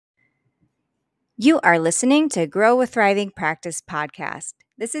You are listening to Grow with Thriving Practice podcast.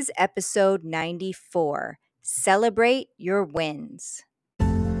 This is episode 94. Celebrate your wins.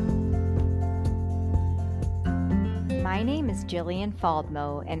 My name is Jillian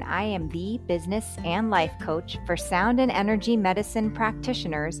Faldmo, and I am the business and life coach for sound and energy medicine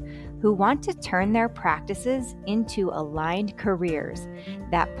practitioners who want to turn their practices into aligned careers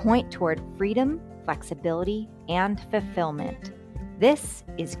that point toward freedom, flexibility, and fulfillment. This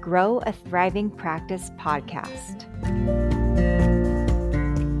is Grow a Thriving Practice podcast.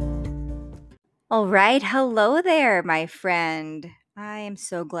 All right. Hello there, my friend. I am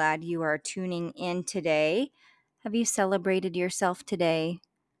so glad you are tuning in today. Have you celebrated yourself today?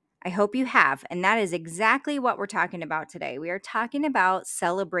 I hope you have. And that is exactly what we're talking about today. We are talking about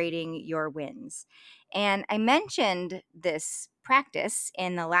celebrating your wins. And I mentioned this practice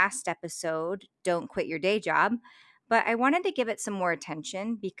in the last episode, Don't Quit Your Day Job, but I wanted to give it some more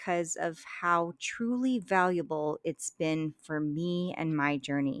attention because of how truly valuable it's been for me and my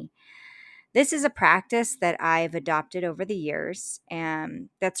journey. This is a practice that I've adopted over the years, and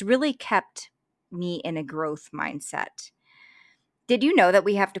that's really kept me in a growth mindset. Did you know that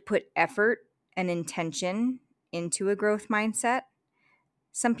we have to put effort and intention into a growth mindset?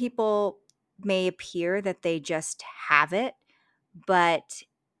 Some people may appear that they just have it, but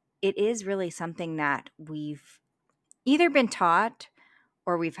it is really something that we've either been taught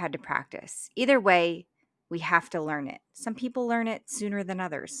or we've had to practice. Either way, we have to learn it. Some people learn it sooner than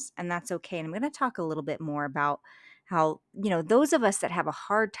others, and that's okay. And I'm going to talk a little bit more about how, those of us that have a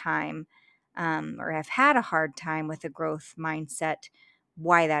hard time or have had a hard time with a growth mindset,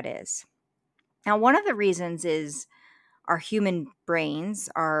 why that is. Now, one of the reasons is our human brains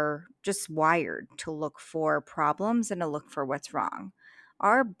are just wired to look for problems and to look for what's wrong.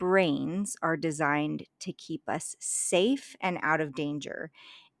 Our brains are designed to keep us safe and out of danger.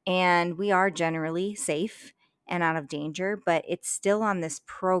 And we are generally safe and out of danger, but it's still on this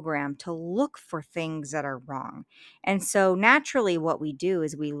program to look for things that are wrong. And so naturally, what we do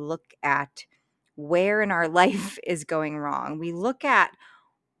is we look at where in our life is going wrong. We look at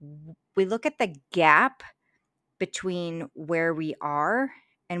the gap between where we are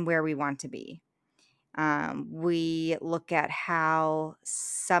and where we want to be. We look at how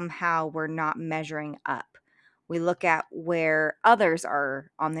somehow we're not measuring up. We look at where others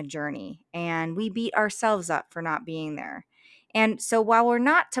are on the journey and we beat ourselves up for not being there. And so while we're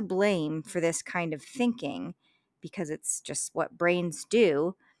not to blame for this kind of thinking, because it's just what brains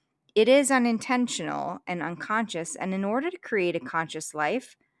do, it is unintentional and unconscious. And in order to create a conscious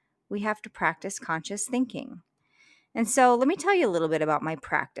life, we have to practice conscious thinking. And so let me tell you a little bit about my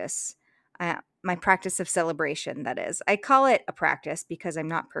practice of celebration, that is. I call it a practice because I'm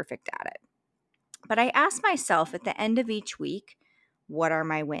not perfect at it. But I ask myself at the end of each week, what are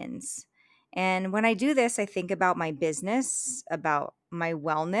my wins? And when I do this, I think about my business, about my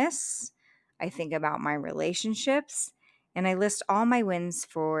wellness, I think about my relationships, and I list all my wins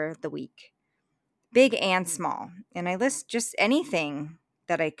for the week, big and small. And I list just anything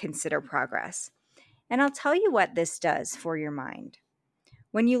that I consider progress. And I'll tell you what this does for your mind.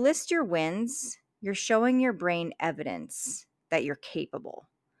 When you list your wins, you're showing your brain evidence that you're capable.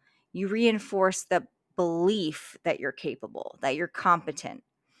 You reinforce the belief that you're capable, that you're competent.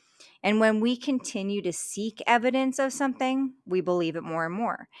 And when we continue to seek evidence of something, we believe it more and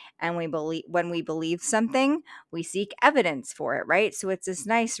more. And when we believe something, we seek evidence for it, right? So it's this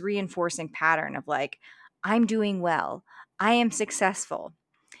nice reinforcing pattern of like, I'm doing well, I am successful.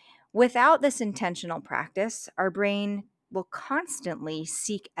 Without this intentional practice, our brain will constantly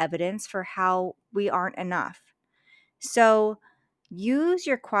seek evidence for how we aren't enough. So use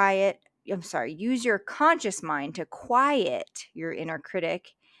your conscious mind to quiet your inner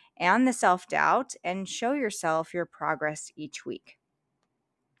critic and the self-doubt and show yourself your progress each week.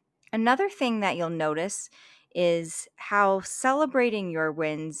 Another thing that you'll notice is how celebrating your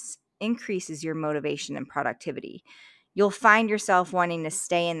wins increases your motivation and productivity. You'll find yourself wanting to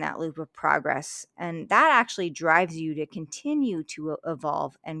stay in that loop of progress, and that actually drives you to continue to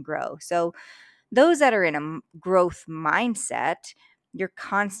evolve and grow. So, those that are in a growth mindset, you're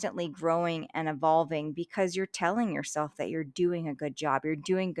constantly growing and evolving because you're telling yourself that you're doing a good job, you're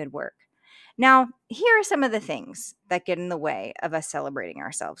doing good work. Now, here are some of the things that get in the way of us celebrating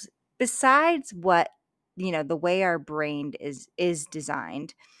ourselves. Besides the way our brain is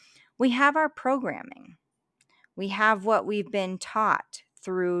designed, we have our programming. We have what we've been taught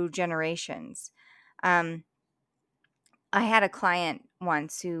through generations. Um, I had a client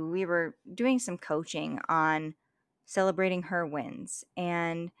once who we were doing some coaching on celebrating her wins,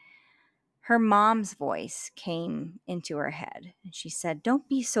 and her mom's voice came into her head. And she said, "Don't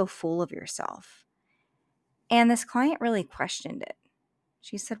be so full of yourself. And this client really questioned it.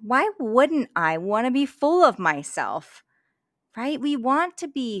 She said, why wouldn't I want to be full of myself? Right? We want to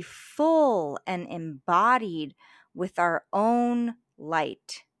be full and embodied with our own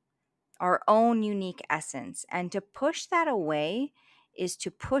light, our own unique essence. And to push that away is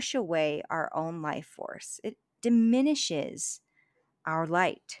to push away our own life force. It diminishes our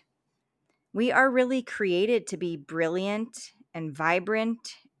light. We are really created to be brilliant and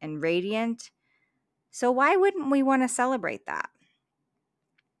vibrant and radiant. So why wouldn't we want to celebrate that?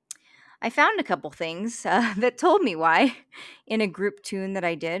 I found a couple things that told me why in a group tune that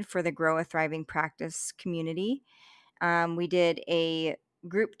I did for the Grow a Thriving Practice community. We did a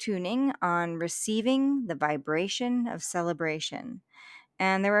group tuning on receiving the vibration of celebration.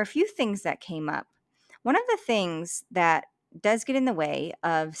 And there were a few things that came up. One of the things that does get in the way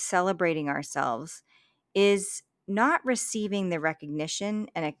of celebrating ourselves is not receiving the recognition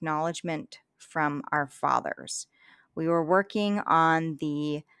and acknowledgement from our fathers. We were working on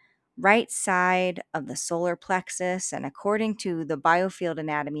the right side of the solar plexus, and according to the biofield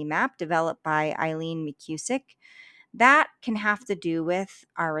anatomy map developed by Eileen McCusick, that can have to do with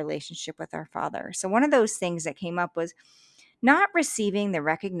our relationship with our father. So one of those things that came up was not receiving the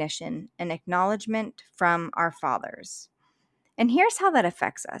recognition and acknowledgement from our fathers. And here's how that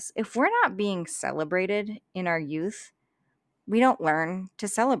affects us. If we're not being celebrated in our youth, we don't learn to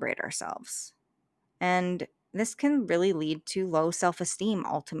celebrate ourselves. And this can really lead to low self-esteem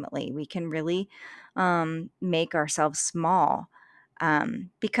ultimately. We can really make ourselves small.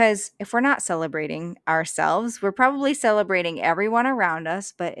 Because if we're not celebrating ourselves, we're probably celebrating everyone around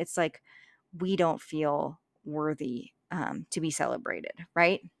us, but it's like we don't feel worthy to be celebrated,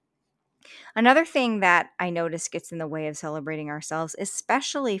 right? Another thing that I notice gets in the way of celebrating ourselves,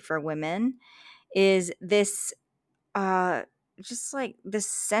 especially for women, is this just like this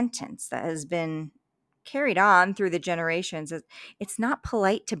sentence that has been carried on through the generations. It's not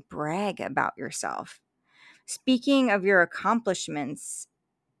polite to brag about yourself. Speaking of your accomplishments,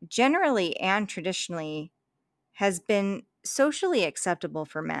 generally and traditionally has been socially acceptable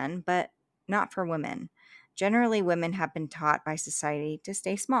for men, but not for women. Generally, women have been taught by society to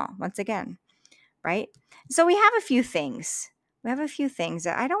stay small, once again, right? So we have a few things. We have a few things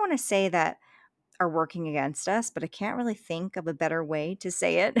that I don't want to say that are working against us, but I can't really think of a better way to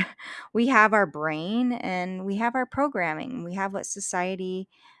say it. We have our brain and we have our programming. We have what society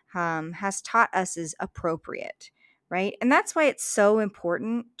has taught us is appropriate, right? And that's why it's so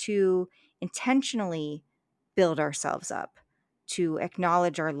important to intentionally build ourselves up, to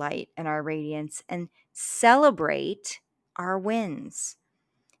acknowledge our light and our radiance and celebrate our wins.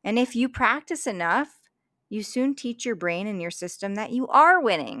 And if you practice enough, you soon teach your brain and your system that you are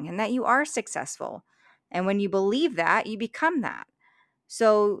winning and that you are successful. And when you believe that, you become that.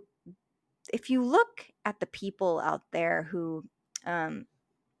 So if you look at the people out there who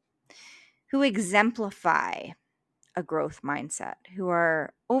exemplify a growth mindset, who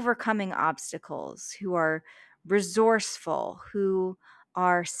are overcoming obstacles, who are resourceful, who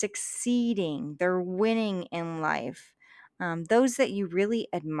are succeeding, they're winning in life, those that you really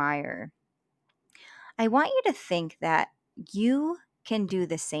admire, I want you to think that you can do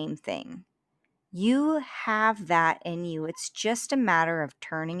the same thing. You have that in you. It's just a matter of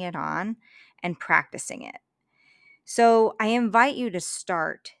turning it on and practicing it. So I invite you to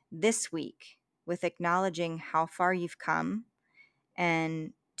start this week with acknowledging how far you've come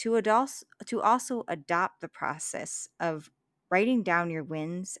and to also adopt the process of writing down your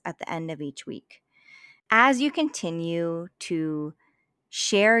wins at the end of each week. As you continue to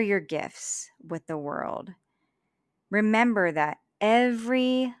share your gifts with the world, remember that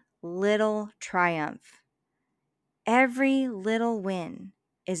every little triumph, every little win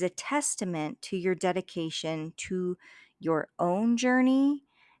is a testament to your dedication to your own journey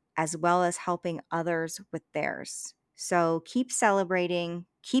as well as helping others with theirs. So keep celebrating,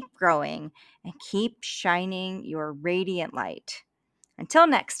 keep growing, and keep shining your radiant light. Until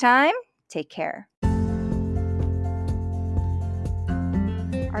next time, take care.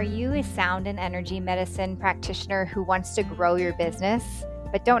 Are you a sound and energy medicine practitioner who wants to grow your business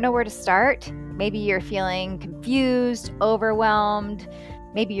but don't know where to start? Maybe you're feeling confused, overwhelmed.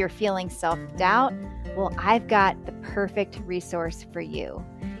 Maybe you're feeling self-doubt. Well, I've got the perfect resource for you,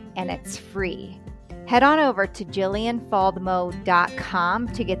 and it's free. Head on over to jillianfaldmo.com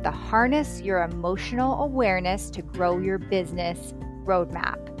to get the Harness Your Emotional Awareness to Grow Your Business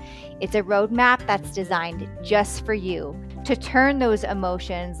roadmap. It's a roadmap that's designed just for you to turn those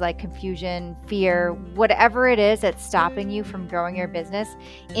emotions like confusion, fear, whatever it is that's stopping you from growing your business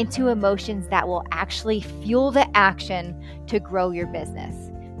into emotions that will actually fuel the action to grow your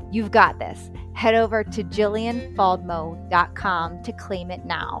business. You've got this. Head over to jillianfaldmo.com to claim it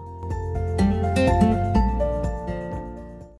now.